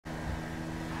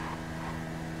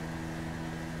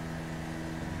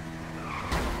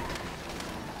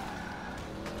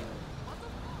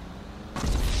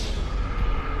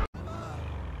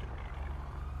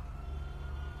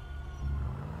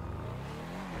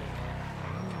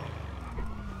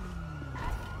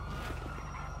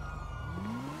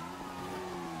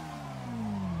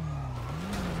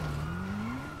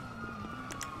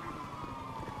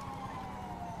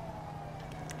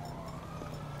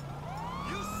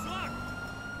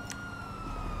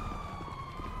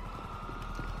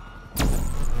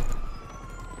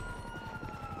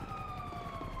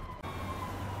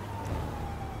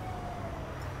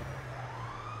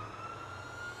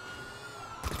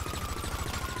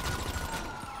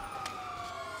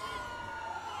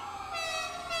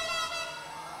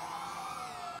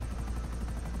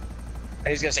And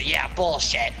he's gonna say, yeah,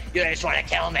 bullshit. You just want to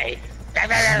kill me.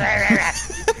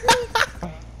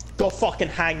 Go fucking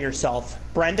hang yourself.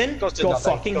 Brendan, go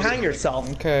fucking hang yourself.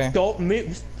 Okay. Go,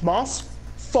 Moss,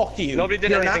 fuck you. Nobody did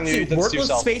You're anything. an absolute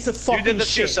worthless space of fucking You did this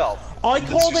shit. yourself. I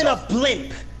called in a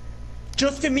blimp.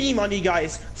 Just to meme on you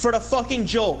guys for the fucking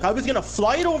joke. I was gonna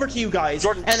fly it over to you guys,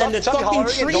 Jordan, and then the fucking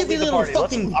three of you little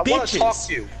fucking bitches,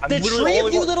 the three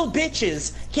of you little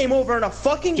bitches came over in a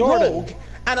fucking rogue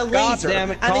and a laser,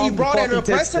 and then you brought in an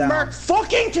oppressive mark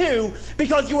fucking 2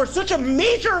 because you were such a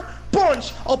major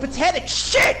bunch of pathetic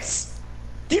shits.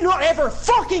 Do not ever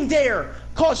fucking dare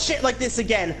cause shit like this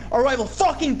again, or I will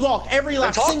fucking block every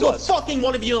last single fucking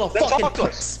one of you little fucking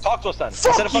pricks. Talk to us then. Fuck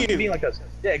Instead of fucking you. being like this.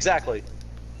 Yeah, exactly.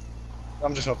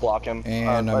 I'm just gonna block him.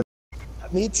 And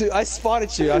me too. I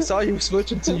spotted you. I saw you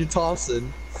switching to you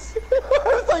tossing. I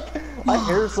was like, I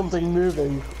hear something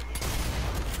moving.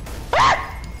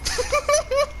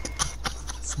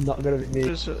 It's not gonna be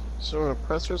me. So an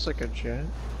oppressor's like a jet?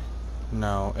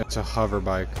 no, it's a hover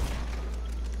bike.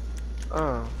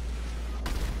 Oh.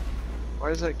 Why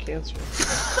is that cancer?